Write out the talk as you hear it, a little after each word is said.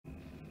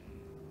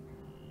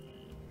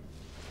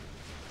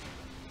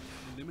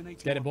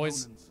Let's get it,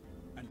 boys.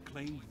 And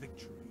claim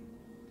victory.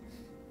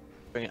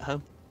 Bring it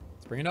home.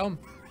 Let's bring it home.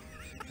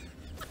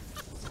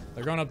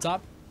 They're going up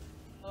top.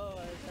 Oh,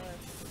 I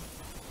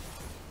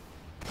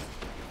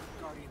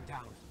Guardian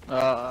down.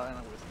 and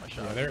I wasted my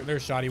shot. Yeah, they're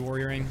shoddy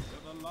warrioring.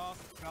 You're the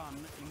last gun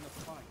in the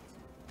fight.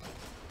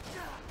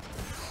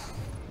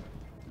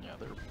 Yeah,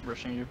 they're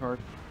rushing you hard.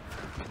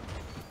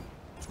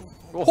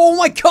 Oh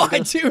my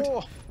god, dude!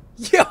 Oh,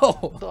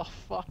 Yo! the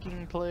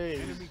fucking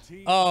plays. Enemy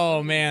team.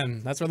 Oh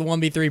man, that's where the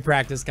 1v3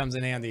 practice comes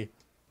in handy.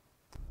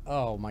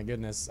 Oh my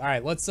goodness.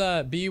 Alright, let's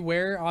be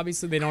aware.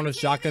 Obviously they don't have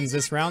shotguns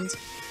this round,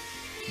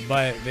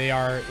 but they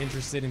are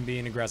interested in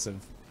being aggressive.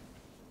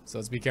 So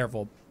let's be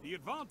careful. The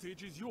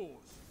advantage is yours.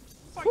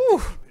 Fight Whew.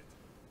 to keep it.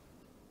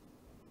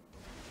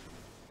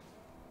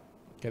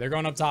 Okay, they're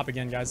going up top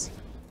again, guys.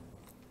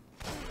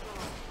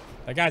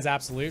 That guy's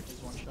absolute.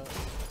 Just one shot.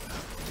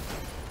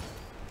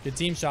 Good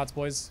team shots,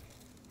 boys.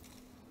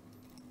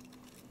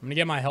 I'm gonna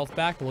get my health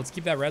back, but let's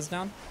keep that res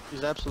down.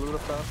 He's absolute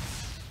up top.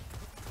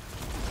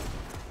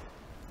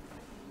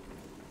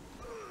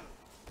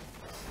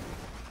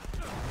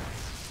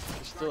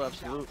 He's still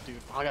absolute, dude.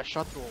 Oh, I got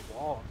shot through a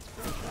wall.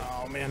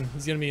 Oh man,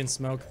 he's gonna be in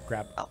smoke.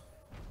 Crap. Oh.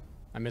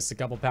 I missed a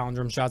couple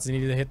palindrome shots I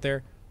needed to hit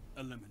there.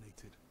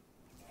 Eliminated.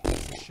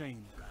 It's a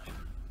shame.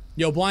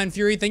 Yo, Blind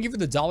Fury, thank you for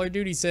the $1,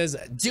 dude. He says,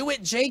 do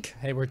it, Jake.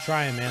 Hey, we're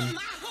trying, man.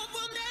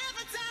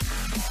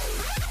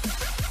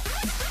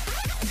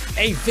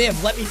 Hey,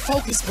 Viv, let me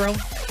focus, bro.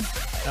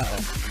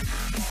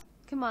 Uh-oh.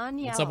 Come on,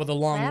 yeah. What's up with the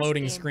long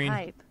loading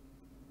screen?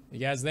 You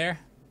guys there?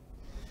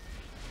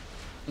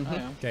 I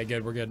am. Okay,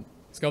 good. We're good.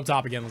 Let's go up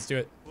top again. Let's do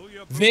it. Pull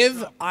your Viv,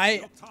 boots up. I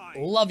Your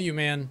time. love you,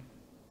 man.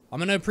 I'm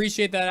going to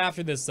appreciate that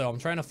after this, though. I'm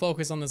trying to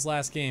focus on this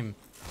last game.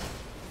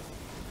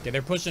 Okay,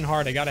 they're pushing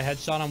hard. I got a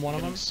headshot on one of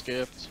them. Getting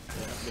skipped.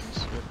 Yeah, I'm getting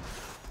skipped.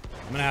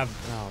 I'm going to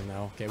have... Oh,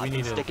 no. Okay, we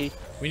need to Sticky.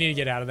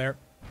 get out of there.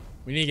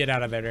 We need to get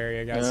out of that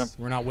area, guys. Yeah.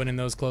 We're not winning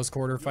those close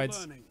quarter You're fights.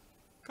 learning.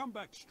 Come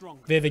back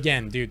stronger. Viv,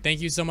 again, dude,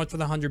 thank you so much for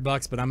the $100,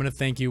 but I'm going to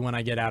thank you when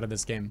I get out of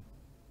this game.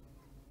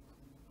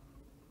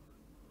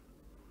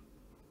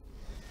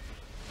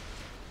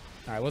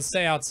 All right, let's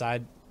stay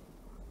outside.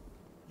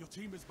 Your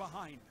team is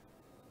behind.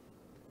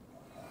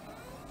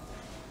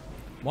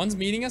 One's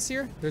meeting us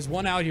here. There's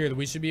one out here that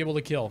we should be able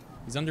to kill.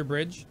 He's under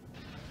bridge.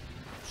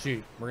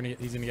 Shoot,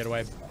 he's gonna get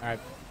away. All right.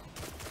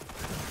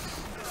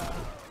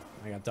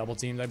 I got double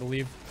teamed, I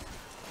believe.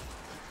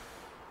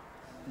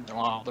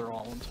 Wow, they're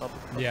all on top.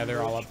 Yeah,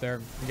 they're all up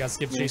there. You got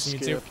Skip chasing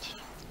you too.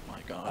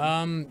 My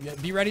God. Yeah,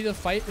 be ready to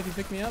fight if you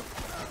pick me up.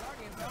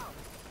 Guardian down.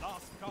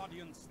 Last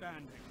guardian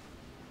standing.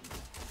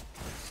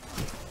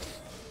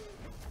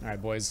 All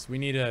right, boys. We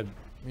need to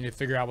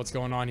figure out what's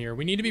going on here.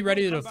 We need to be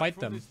ready to Come back fight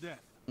from them. this death.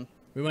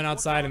 We went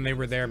outside and they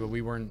were there, but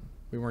we weren't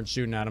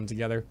shooting at them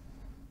together.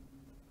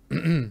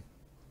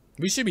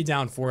 We should be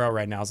down 4-0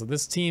 right now. So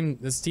this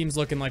team's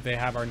looking like they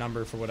have our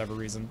number for whatever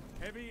reason.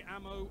 Heavy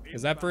ammo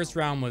Because that first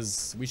round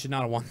was, we should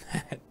not have won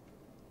that.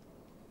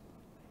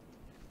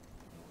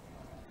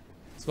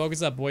 Let's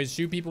focus up, boys.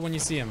 Shoot people when you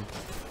see them.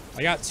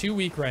 I got 2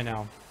 weak right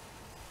now.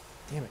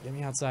 Damn it, get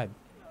me outside.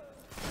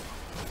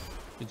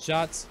 Good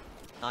shots.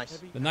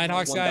 Nice. The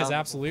Nighthawks One guy is down.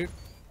 absolute.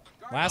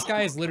 Last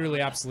guy is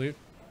literally absolute.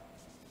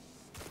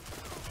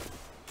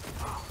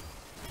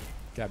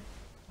 Okay.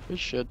 Good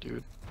shit,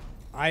 dude.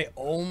 I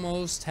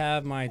almost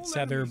have my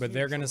tether, but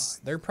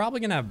they're probably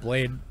gonna have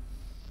blade.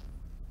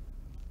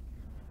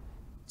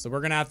 So we're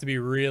gonna have to be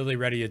really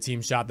ready to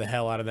team shot the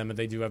hell out of them if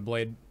they do have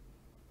blade.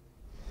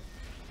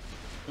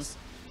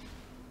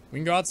 We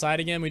can go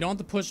outside again. We don't have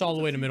to push all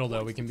the way to middle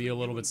though. We can be a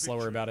little bit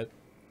slower about it.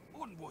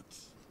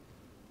 Onwards.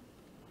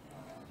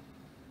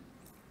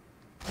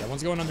 Yeah,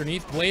 one's going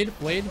underneath. Blade,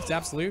 it's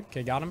absolute.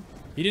 Okay, got him.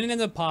 He didn't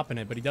end up popping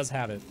it, but he does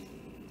have it.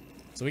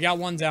 So we got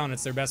one down.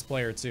 It's their best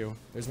player too.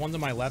 There's one to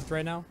my left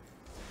right now.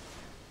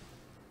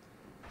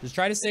 Just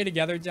try to stay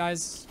together,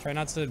 guys. Try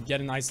not to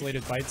get in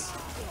isolated fights.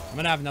 I'm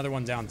gonna have another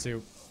one down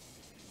too.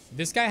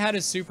 This guy had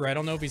his super. I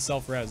don't know if he's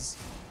self-res.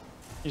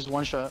 He's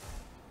one shot.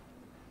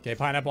 Okay,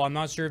 Pineapple, I'm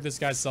not sure if this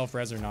guy's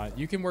self-res or not.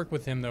 You can work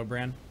with him though,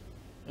 Bran.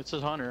 It's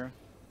his hunter.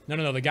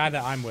 No, the guy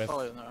that I'm with. Oh,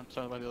 no, I'm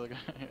talking about the other guy.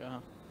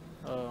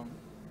 Yeah.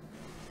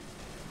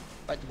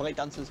 Right, the blade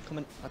dancer's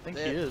coming. I think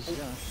there. he is. Oh,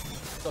 Yeah.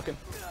 Stuck him.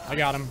 I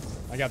got him.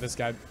 I got this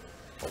guy.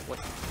 Oh, wait.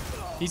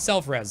 He's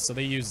self-res, so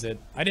they used it.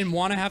 I didn't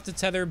want to have to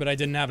tether, but I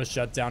didn't have a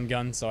shutdown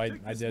gun, so I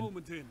Take this did.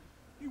 moment in.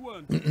 You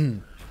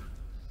weren't.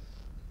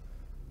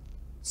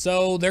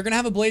 So they're gonna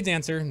have a blade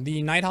dancer.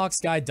 The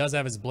Nighthawks guy does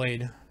have his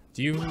blade.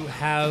 Do you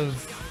have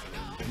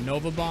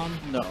Nova Bomb?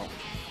 No.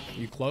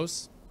 You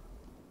close?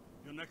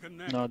 You're neck and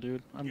neck. No,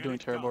 dude. I'm Get doing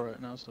it terrible done.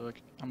 right now, so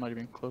like, I'm not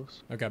even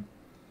close. Okay.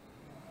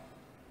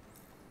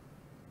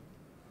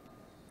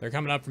 They're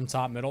coming up from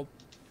top middle.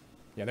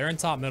 Yeah, they're in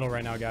top middle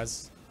right now,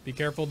 guys. Be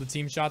careful of the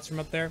team shots from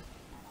up there.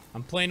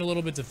 I'm playing a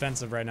little bit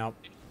defensive right now.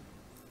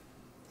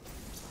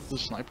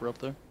 There's a sniper up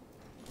there.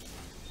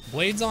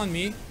 Blade's on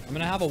me. I'm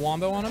gonna have a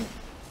wombo on him.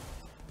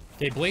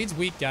 Okay, Blade's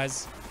weak,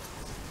 guys.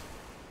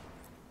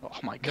 Oh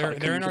my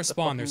God. They're in our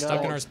spawn. They're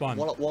stuck in our spawn.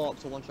 One up,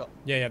 to one shot.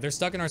 Yeah, they're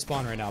stuck in our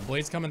spawn right now.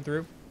 Blade's coming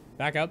through.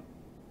 Back up.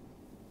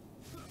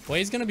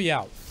 Blade's gonna be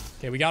out.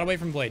 Okay, we got away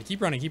from Blade.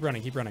 Keep running, keep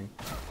running, keep running.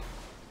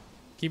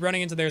 Keep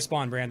running into their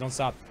spawn, Brand. Don't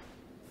stop.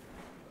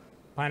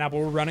 Pineapple,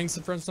 we're running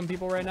from some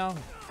people right now.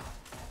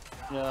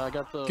 Yeah, I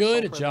got the.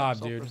 Good sulfur job,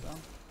 down, dude. sulfur's down.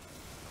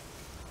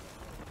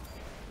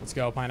 Let's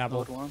go, Pineapple.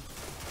 Load one.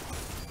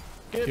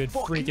 Get Good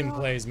fucking freaking up.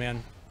 plays,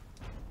 man.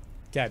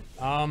 Okay,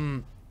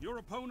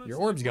 your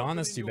orb's gone.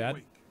 That's too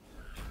bad.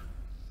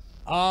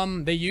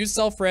 They use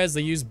self-res.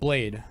 They use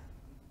Blade.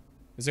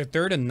 Is their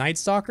third a Night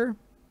Stalker?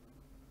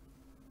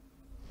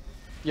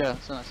 Yeah,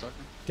 it's a nice sucker.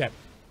 Okay.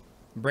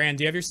 Brand,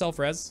 do you have your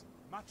self-res?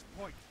 Match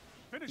point.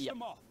 Finish Yep.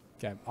 them off.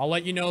 Okay, I'll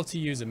let you know to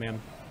use it,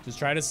 man. Just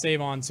try to save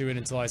on to it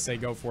until I say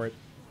go for it.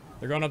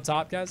 They're going up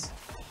top, guys.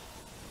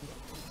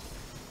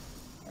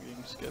 I'm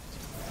getting skipped.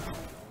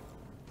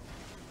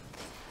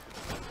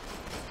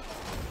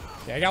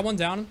 Okay, I got one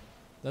down.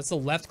 That's the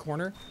left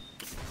corner.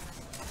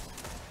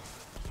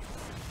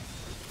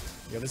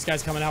 Yo, this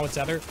guy's coming out with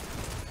tether.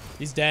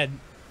 He's dead.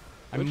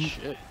 Good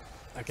shit.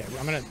 Okay,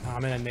 I'm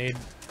gonna nade.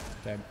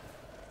 Okay.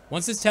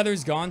 Once this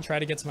tether's gone, try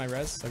to get to my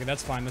res. Okay,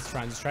 that's fine. That's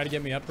fine. Just try to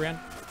get me up, Brand.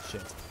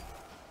 Shit.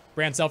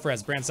 Brand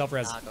self-res. Brand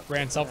self-res.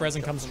 Brand self-res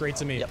and come straight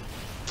to me. Yep.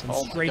 Come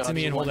Oh my straight God, to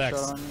me just and hold one X.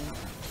 shot on you.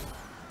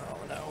 Oh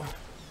no.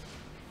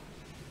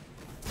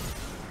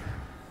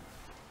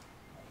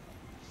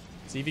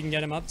 See if you can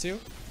get him up too.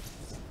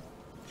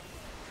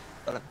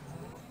 Got it.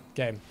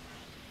 Okay.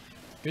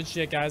 Good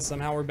shit, guys.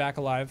 Somehow we're back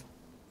alive.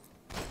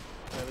 Yeah,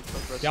 they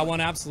took red Got one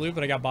absolute,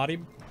 but I got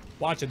bodied.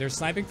 Watch it. They're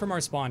sniping from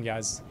our spawn,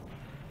 guys.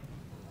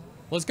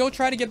 Let's go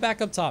try to get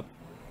back up top.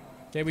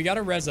 Okay, we got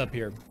a res up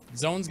here.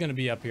 Zone's gonna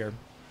be up here.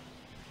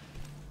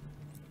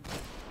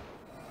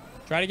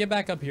 Try to get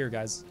back up here,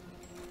 guys.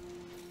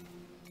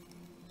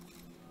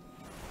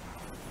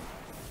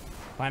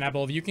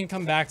 Pineapple, if you can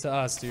come back to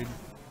us, dude,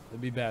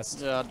 it'd be best.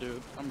 Yeah,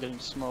 dude, I'm getting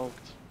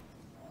smoked.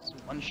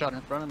 There's one shot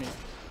in front of me.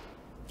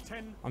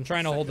 10 I'm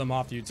trying to hold them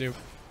off you, too.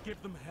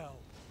 Give them hell.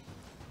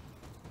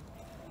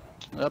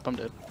 Yep, I'm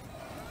dead.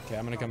 Okay,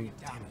 I'm gonna come.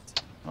 Damn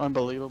it.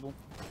 Unbelievable.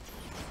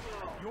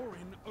 You're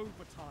in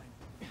overtime.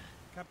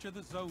 Capture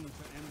the zone to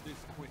end this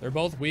quick. They're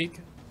both weak.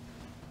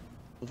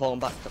 I'm falling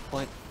back to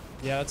point.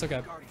 Yeah, that's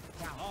okay.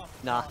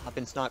 Nah, I've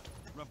been sniped.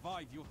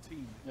 Revive your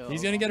team. Yeah,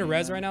 He's gonna get a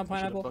res right now, I should've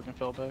Pineapple. fucking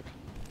fell back.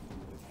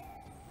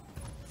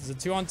 This is a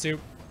 2-on-2.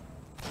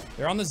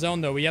 They're on the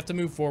zone, though. We have to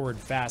move forward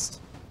fast.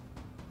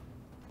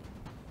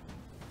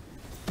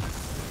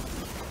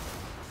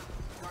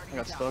 I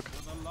got stuck.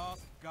 For the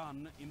last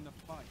gun in the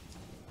fight.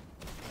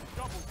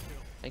 Double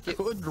kill. Thank you.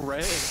 Good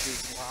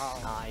res, dude. Wow.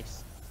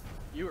 Nice.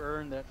 You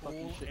earned that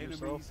fucking All shit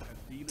yourself. enemies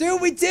have been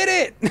Dude, we did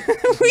it!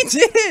 We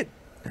did it!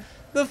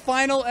 The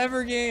final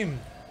ever game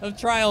of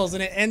Trials,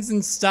 and it ends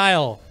in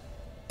style.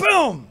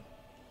 Boom!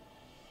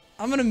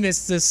 I'm gonna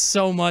miss this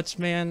so much,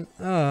 man.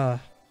 I'm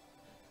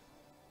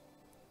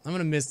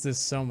gonna miss this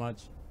so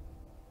much.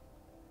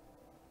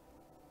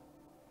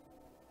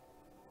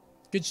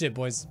 Good shit,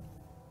 boys.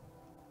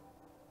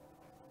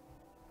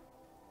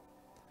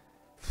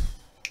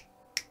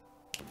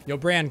 Yo,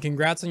 Brand,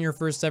 congrats on your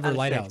first ever And a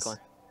strange lighthouse. coin.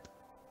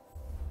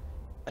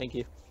 Thank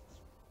you.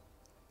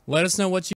 Let us know what you